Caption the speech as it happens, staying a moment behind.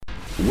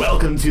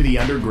Welcome to the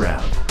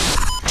Underground.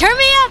 Turn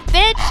me up,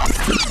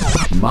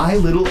 bitch! My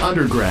Little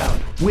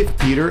Underground with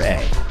Peter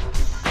A.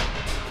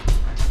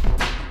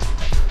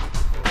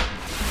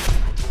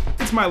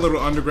 It's My Little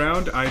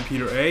Underground. I'm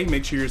Peter A.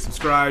 Make sure you're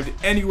subscribed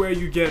anywhere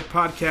you get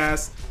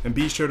podcasts, and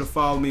be sure to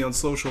follow me on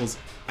socials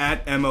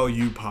at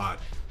MLUpod.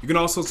 You can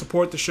also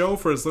support the show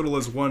for as little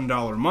as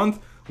 $1 a month.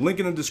 Link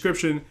in the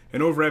description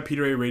and over at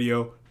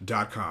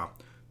peteraradio.com.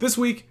 This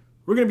week,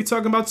 we're going to be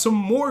talking about some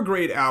more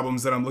great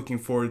albums that I'm looking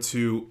forward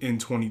to in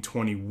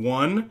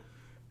 2021.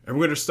 And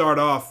we're going to start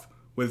off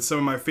with some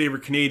of my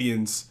favorite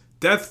Canadians,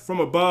 Death from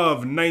Above,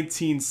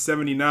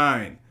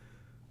 1979.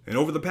 And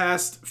over the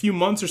past few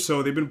months or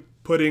so, they've been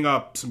putting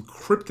up some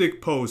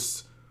cryptic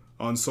posts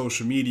on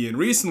social media. And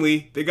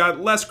recently, they got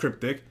less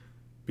cryptic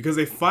because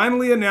they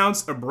finally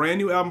announced a brand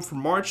new album for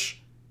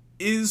March,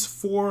 Is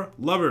for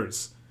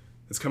Lovers.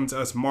 It's coming to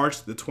us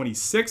March the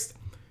 26th.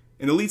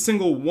 And the lead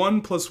single,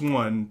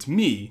 1+1, to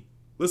me,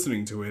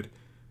 listening to it,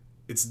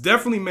 it's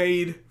definitely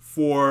made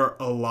for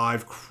a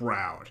live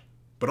crowd.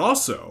 But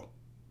also,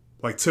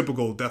 like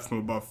typical Death from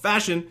Above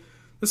fashion,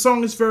 the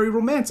song is very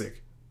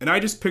romantic. And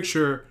I just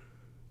picture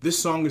this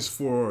song is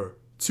for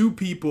two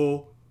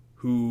people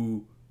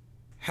who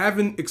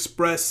haven't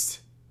expressed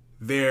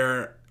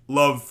their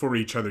love for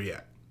each other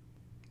yet.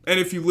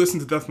 And if you listen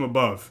to Death from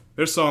Above,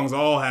 their songs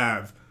all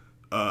have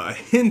a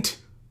hint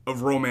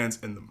of romance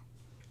in them.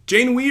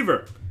 Jane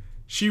Weaver,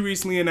 she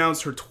recently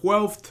announced her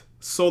 12th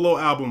solo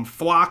album,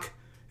 Flock,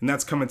 and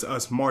that's coming to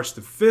us March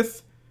the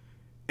 5th.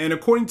 And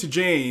according to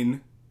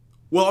Jane,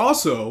 well,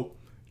 also,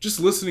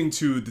 just listening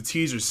to the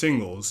teaser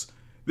singles,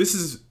 this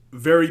is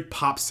very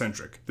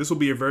pop-centric. This will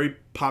be a very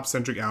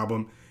pop-centric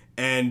album,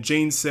 and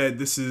Jane said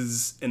this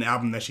is an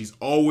album that she's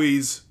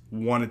always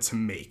wanted to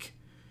make.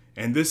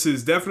 And this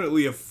is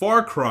definitely a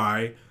far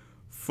cry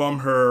from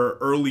her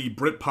early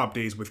Britpop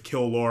days with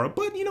Kill Laura.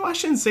 But, I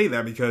shouldn't say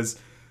that because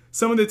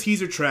some of the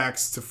teaser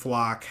tracks to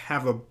Flock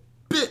have a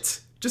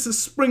bit, just a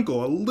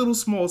sprinkle, a little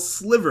small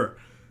sliver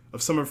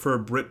of some of her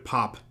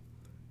Britpop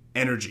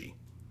energy.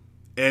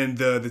 And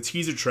the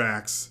teaser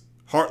tracks,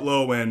 Heart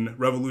Low and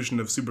Revolution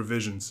of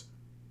Supervisions,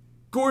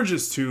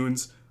 gorgeous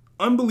tunes,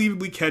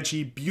 unbelievably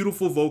catchy,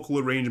 beautiful vocal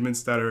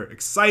arrangements that are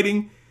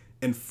exciting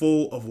and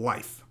full of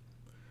life.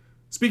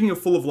 Speaking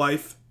of full of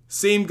life,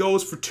 same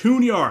goes for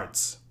Tune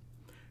Yards.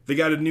 They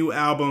got a new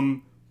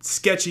album,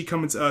 Sketchy,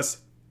 coming to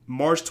us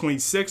March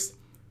 26th.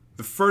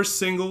 The first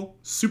single,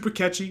 super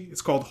catchy,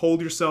 it's called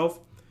Hold Yourself.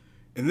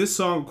 And this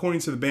song, according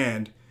to the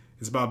band,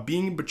 is about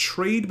being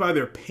betrayed by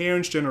their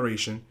parents'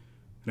 generation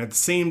and at the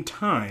same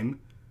time,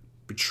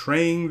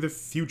 betraying the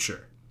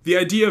future. The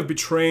idea of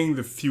betraying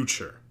the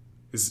future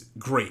is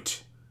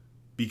great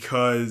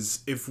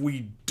because if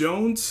we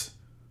don't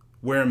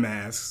wear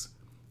masks,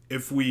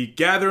 if we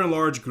gather in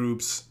large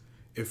groups,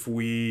 if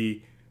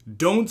we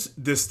don't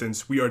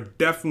distance, we are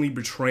definitely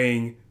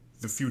betraying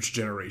the future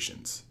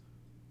generations.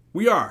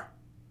 We are.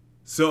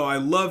 So I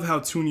love how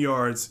Tune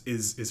Yards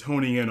is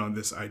honing in on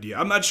this idea.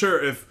 I'm not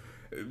sure if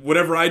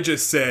whatever I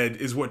just said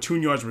is what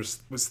Tune Yards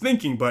was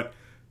thinking, but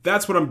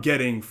that's what I'm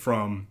getting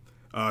from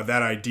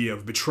that idea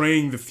of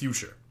betraying the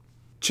future.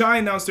 Chai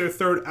announced their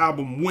third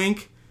album,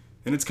 Wink,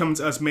 and it's coming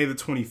to us May the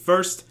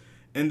 21st.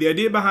 And the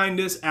idea behind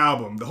this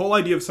album, the whole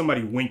idea of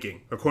somebody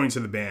winking, according to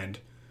the band,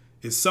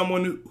 is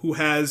someone who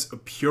has a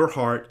pure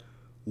heart,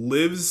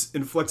 lives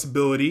in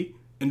flexibility,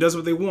 and does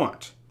what they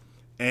want.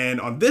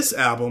 And on this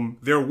album,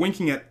 they're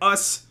winking at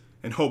us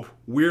and hope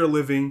we're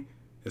living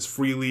as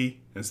freely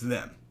as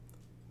them.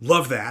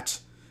 Love that.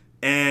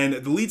 And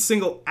the lead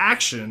single,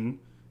 Action,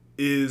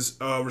 is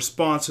a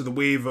response to the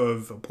wave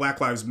of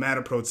Black Lives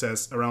Matter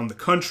protests around the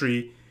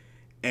country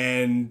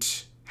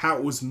and how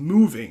it was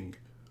moving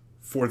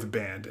for the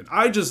band. And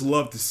I just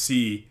love to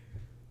see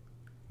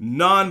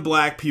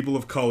non-black people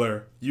of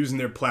color using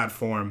their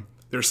platform,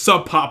 their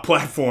sub-pop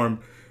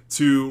platform,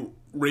 to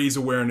raise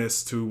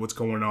awareness to what's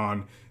going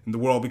on in the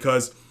world,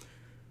 because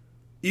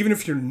even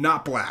if you're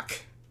not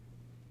black,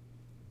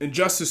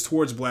 injustice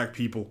towards black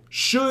people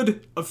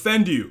should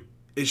offend you.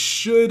 It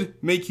should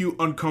make you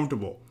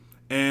uncomfortable.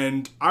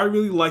 And I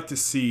really like to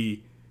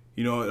see,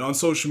 on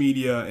social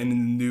media and in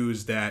the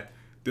news that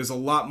there's a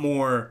lot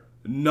more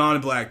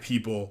non-black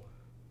people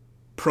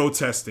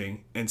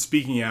protesting and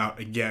speaking out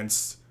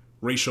against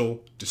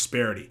racial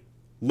disparity.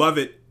 Love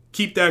it.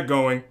 Keep that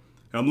going.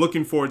 And I'm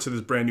looking forward to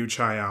this brand new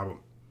Chai album.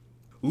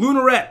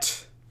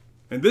 Lunarette.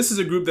 And this is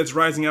a group that's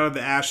rising out of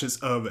the ashes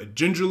of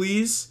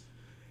Gingerlies.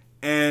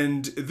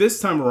 And this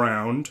time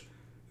around,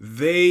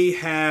 they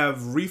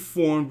have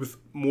reformed with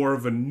more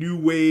of a new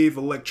wave,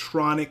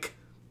 electronic,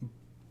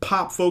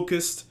 pop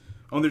focused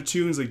on their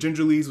tunes. Like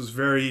Gingerlies was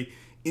very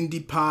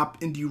indie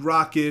pop, indie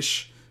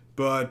rockish,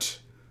 but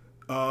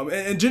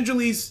and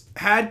Gingerlies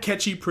had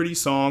catchy, pretty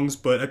songs,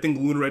 but I think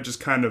Lunarette just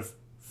kind of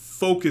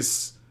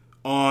focus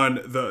on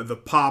the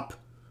pop,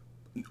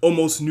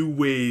 almost new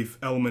wave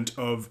element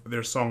of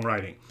their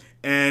songwriting.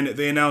 And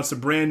they announced a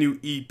brand new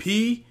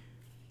EP,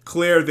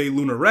 Claire de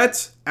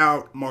Lunarette,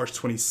 out March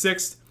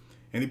 26th.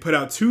 And they put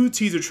out 2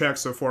 teaser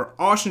tracks so far,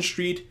 Ocean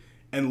Street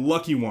and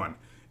Lucky One.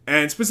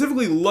 And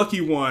specifically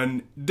Lucky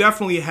One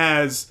definitely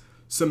has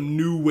some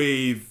new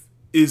wave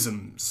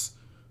isms.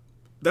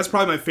 That's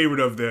probably my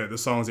favorite of the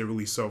songs they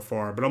released so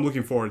far, but I'm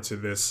looking forward to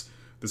this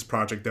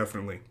project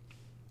definitely.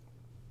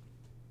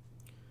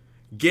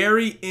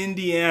 Gary,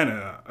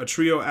 Indiana, a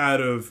trio out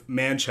of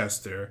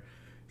Manchester.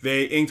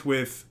 They inked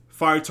with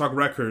Fire Talk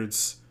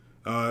Records,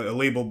 a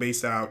label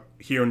based out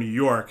here in New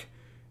York,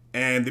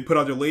 and they put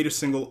out their latest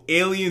single,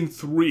 Alien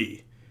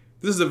 3.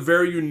 This is a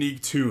very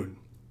unique tune,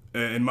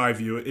 in my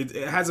view. It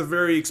has a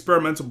very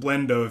experimental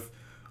blend of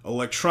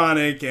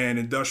electronic and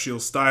industrial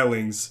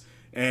stylings,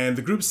 and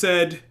the group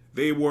said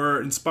they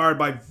were inspired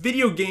by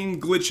video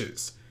game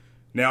glitches.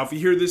 Now, if you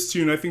hear this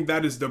tune, I think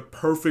that is the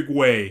perfect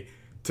way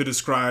to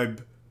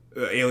describe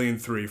Alien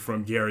 3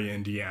 from Gary,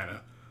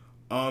 Indiana.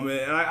 And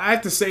I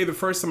have to say, the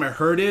first time I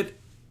heard it,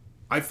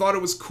 I thought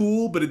it was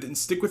cool, but it didn't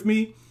stick with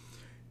me.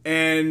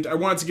 And I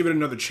wanted to give it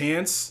another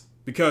chance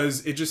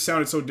because it just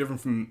sounded so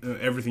different from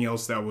everything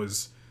else that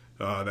was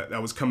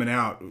that was coming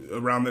out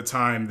around the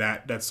time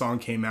that song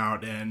came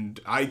out. And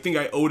I think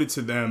I owed it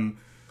to them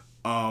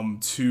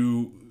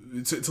to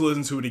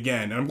listen to it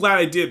again. And I'm glad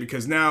I did,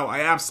 because now I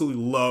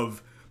absolutely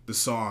love the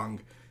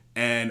song.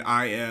 And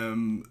I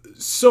am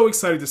so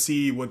excited to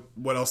see what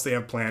else they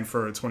have planned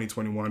for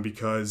 2021,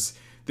 because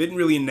they didn't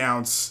really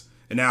announce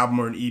an album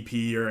or an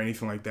EP or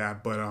anything like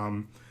that. But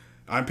I'm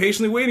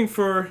patiently waiting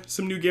for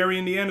some new Gary,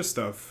 Indiana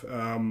stuff.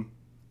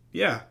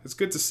 Yeah, it's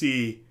good to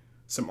see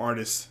some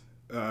artists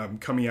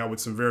coming out with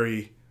some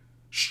very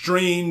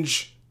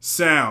strange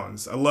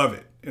sounds. I love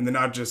it. And they're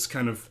not just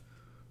kind of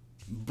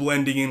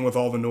blending in with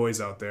all the noise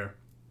out there.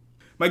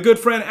 My good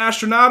friend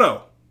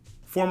Astronauto,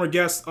 former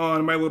guest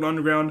on My Little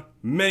Underground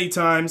many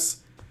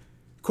times.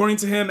 According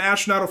to him,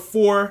 Astronauto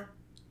 4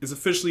 is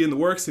officially in the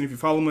works, and if you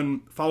follow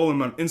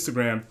him on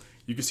Instagram,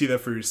 you can see that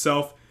for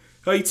yourself.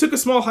 He took a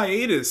small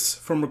hiatus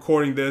from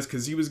recording this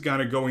because he was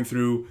kind of going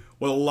through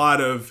what a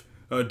lot of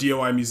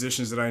DIY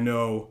musicians that I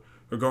know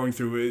are going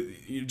through.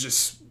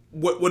 Just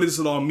what does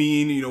it all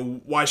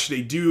mean? Why should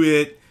they do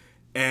it?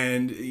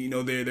 And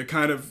they're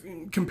kind of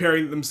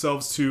comparing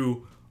themselves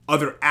to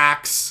other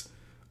acts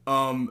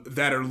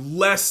that are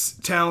less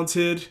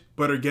talented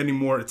but are getting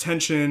more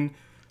attention,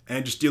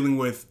 and just dealing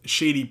with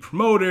shady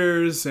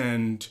promoters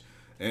and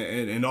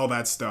all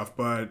that stuff.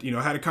 But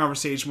I had a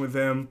conversation with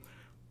him.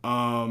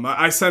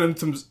 I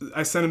sent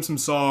him some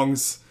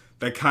songs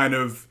that kind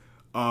of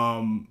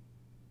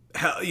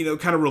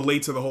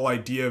relate to the whole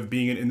idea of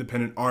being an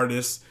independent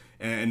artist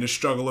and the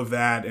struggle of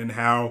that, and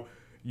how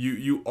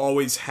you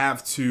always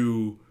have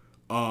to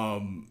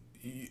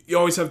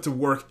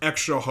work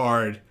extra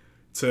hard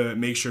to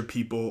make sure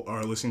people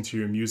are listening to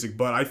your music.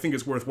 But I think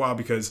it's worthwhile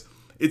because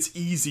it's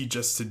easy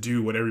just to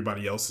do what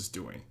everybody else is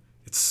doing.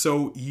 It's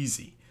so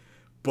easy.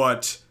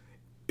 But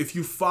if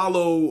you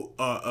follow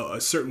a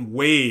certain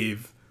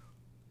wave,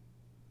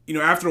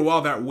 after a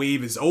while that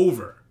wave is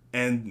over.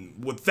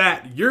 And with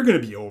that, you're going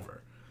to be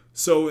over.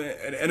 So,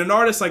 and an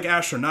artist like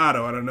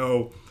Astronauto, I don't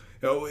know,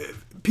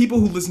 people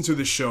who listen to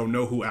this show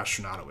know who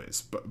Astronauto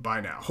is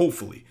by now,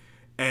 hopefully.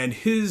 And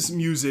his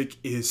music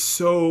is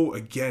so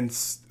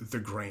against the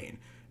grain.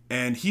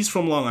 And he's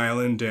from Long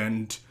Island,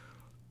 and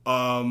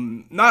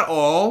not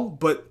all,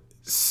 but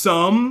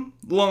some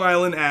Long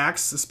Island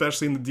acts,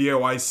 especially in the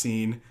DIY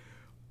scene,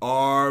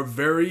 are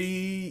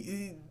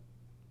very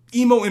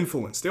emo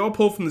influenced. They all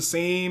pull from the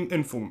same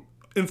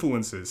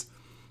influences.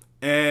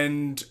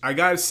 And I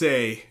gotta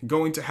say,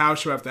 going to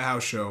house show after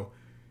house show,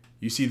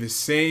 you see the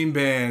same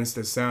bands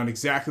that sound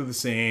exactly the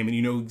same, and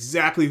you know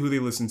exactly who they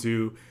listen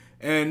to.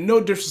 And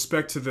no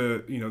disrespect to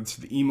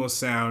the emo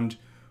sound,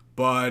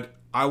 but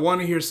I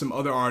want to hear some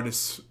other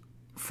artists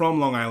from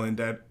Long Island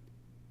that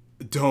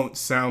don't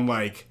sound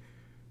like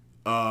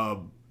a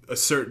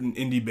certain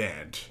indie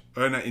band,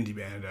 or not indie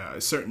band, a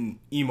certain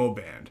emo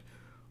band.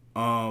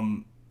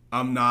 I'm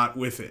not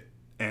with it,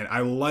 and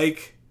I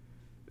like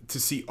to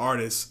see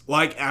artists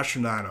like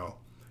Astronauto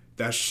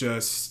that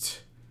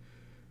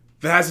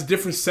has a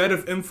different set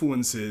of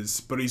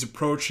influences, but he's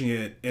approaching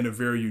it in a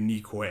very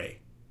unique way.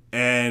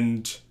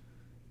 And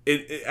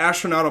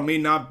Astronauto may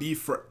not be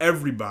for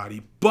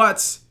everybody,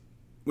 but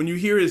when you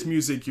hear his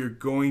music, you're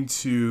going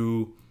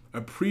to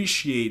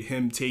appreciate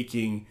him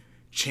taking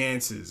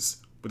chances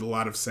with a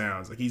lot of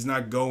sounds. Like, he's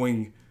not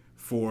going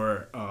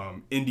for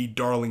indie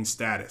darling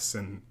status,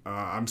 and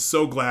I'm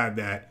so glad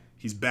that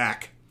he's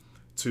back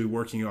to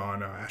working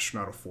on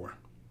Astronauto 4.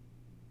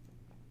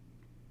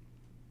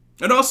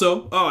 And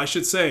also, I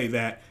should say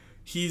that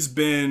he's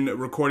been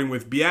recording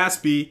with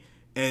Biaspi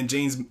and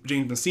James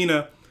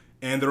Messina,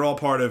 and they're all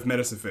part of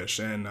Medicine Fish,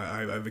 and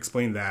I've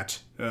explained that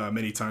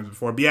many times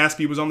before.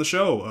 Biaspi was on the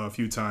show a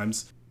few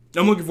times.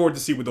 I'm looking forward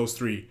to see what those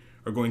three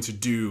are going to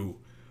do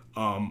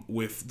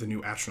with the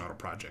new Astronauto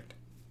project.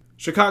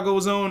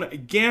 Chicago's own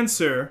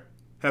Ganser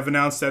have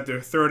announced that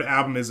their third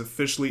album is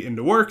officially in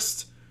the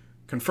works,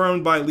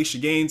 confirmed by Alicia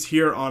Gaines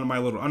here on My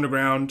Little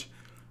Underground.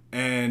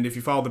 And if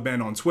you follow the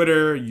band on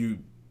Twitter,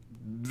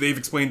 they've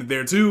explained it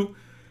there too.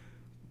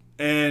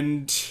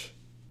 And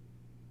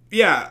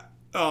yeah,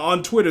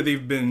 on Twitter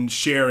they've been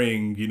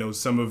sharing,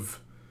 some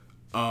of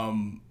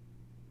some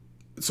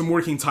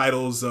working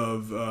titles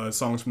of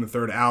songs from the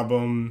third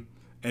album,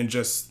 and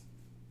just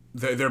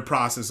their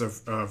process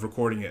of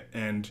recording it.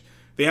 And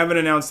they haven't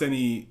announced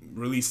any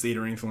release date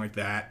or anything like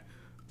that,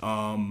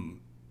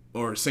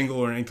 or single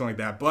or anything like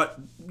that. But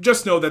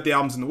just know that the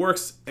album's in the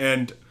works,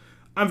 and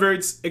I'm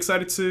very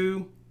excited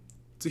to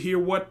hear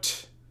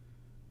what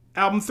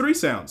album 3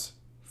 sounds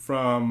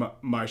from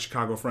my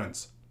Chicago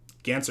friends.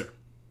 Ganser.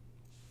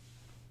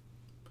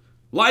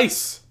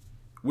 Lice,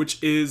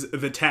 which is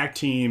the tag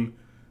team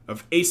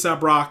of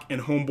A$AP Rock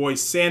and Homeboy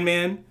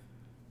Sandman.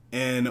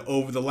 And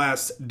over the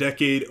last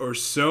decade or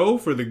so,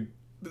 for the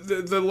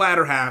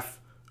latter half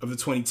of the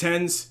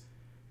 2010s,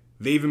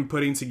 they've been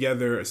putting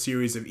together a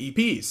series of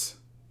EPs.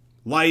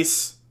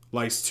 Lice,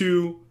 Lice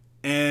 2,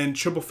 and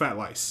Triple Fat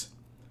Lice.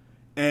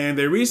 And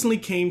they recently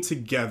came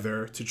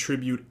together to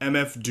tribute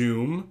MF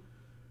Doom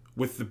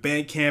with the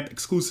Bandcamp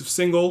exclusive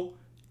single,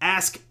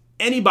 Ask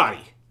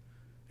Anybody.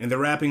 And they're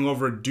rapping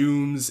over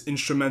Doom's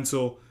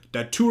instrumental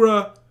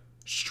Datura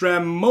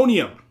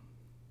Stramonium.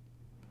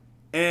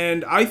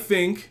 And I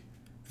think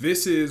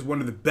this is one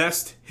of the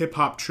best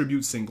hip-hop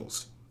tribute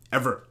singles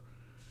ever.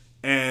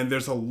 And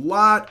there's a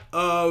lot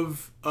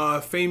of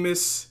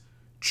famous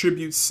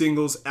tribute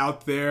singles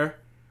out there.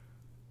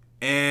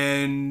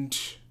 And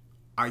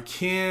I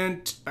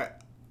can't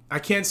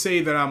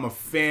say that I'm a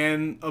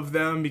fan of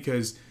them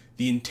because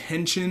the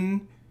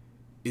intention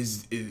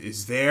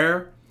is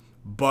there,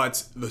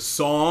 but the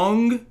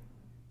song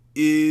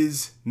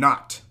is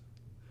not.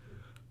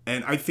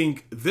 And I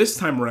think this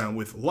time around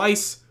with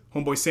Lice,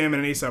 Homeboy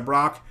Sandman, and A$AP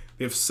Rock,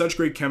 they have such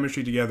great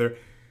chemistry together.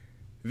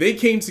 They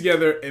came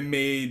together and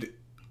made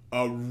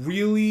a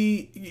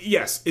really,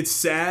 yes, it's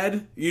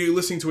sad. You're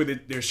listening to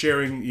it, they're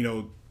sharing,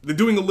 they're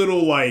doing a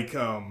little like,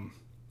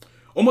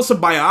 almost a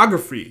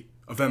biography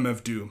of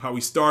MF Doom. How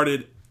he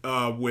started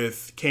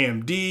with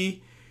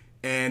KMD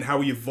and how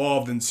he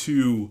evolved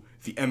into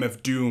the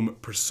MF Doom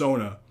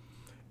persona.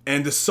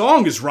 And the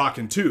song is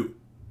rocking too.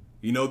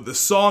 The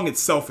song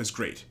itself is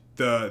great.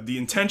 The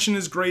intention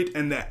is great,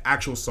 and the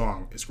actual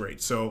song is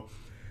great. So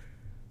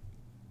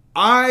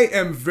I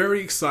am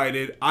very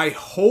excited. I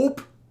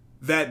hope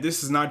that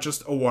this is not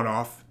just a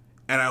one-off,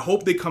 and I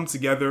hope they come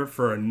together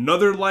for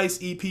another Lice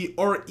EP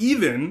or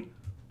even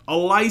a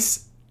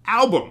Lice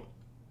album.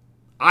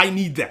 I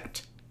need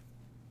that.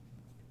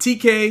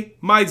 TK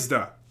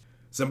Maidza,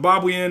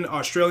 Zimbabwean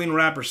Australian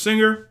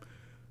rapper-singer,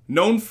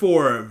 known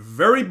for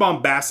very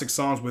bombastic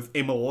songs with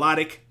a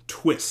melodic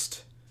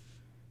twist.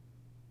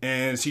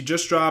 And she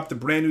just dropped a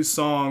brand new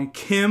song,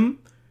 Kim,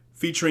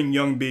 featuring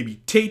Young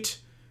Baby Tate.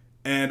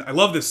 And I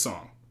love this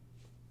song.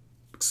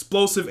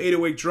 Explosive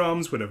 808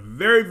 drums with a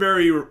very,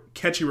 very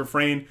catchy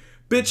refrain.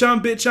 Bitch,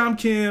 I'm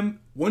Kim.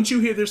 Once you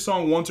hear this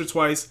song once or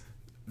twice,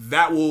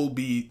 that will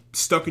be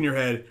stuck in your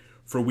head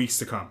for weeks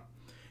to come.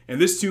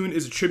 And this tune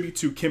is a tribute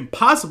to Kim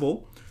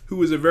Possible, who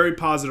was a very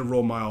positive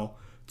role model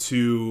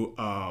to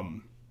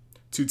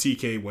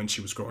TK when she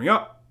was growing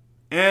up.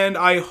 And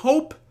I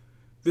hope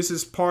this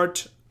is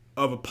part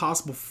of a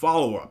possible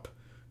follow-up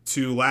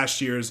to last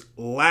year's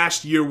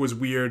Last Year Was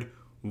Weird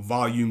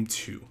Volume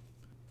 2.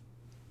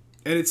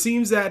 And it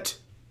seems that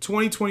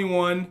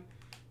 2021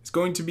 is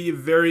going to be a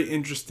very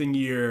interesting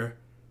year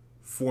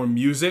for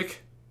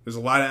music. There's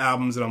a lot of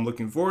albums that I'm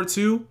looking forward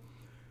to.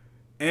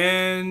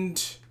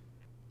 And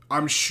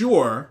I'm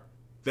sure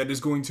that there's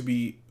going to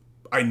be,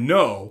 I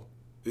know,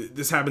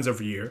 this happens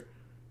every year,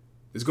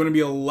 there's going to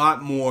be a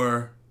lot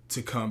more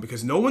to come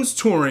because no one's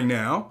touring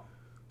now.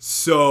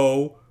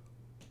 So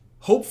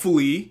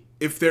hopefully,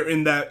 if they're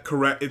in the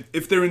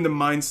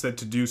mindset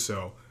to do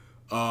so,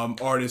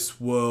 artists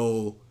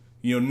will,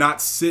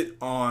 not sit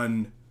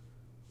on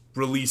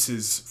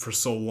releases for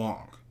so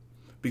long.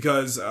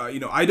 Because,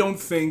 I don't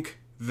think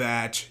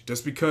that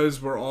just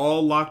because we're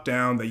all locked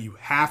down that you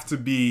have to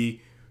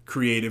be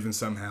creative and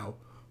somehow.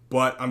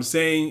 But I'm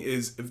saying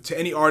is, to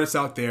any artists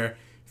out there,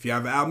 if you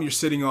have an album you're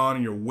sitting on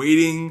and you're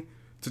waiting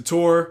to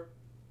tour,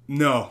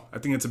 no, I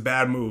think it's a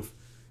bad move.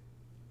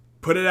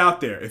 Put it out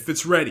there if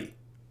it's ready,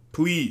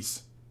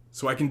 please,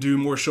 so I can do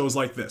more shows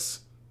like this.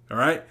 All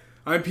right?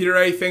 I'm Peter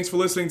A. Thanks for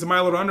listening to My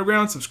Little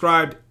Underground.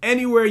 Subscribe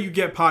anywhere you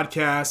get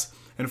podcasts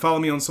and follow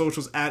me on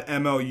socials at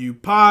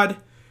MLUpod.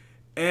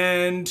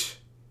 And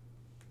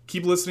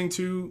keep listening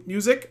to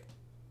music,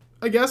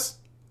 I guess.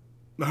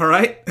 All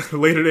right?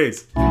 Later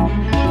days.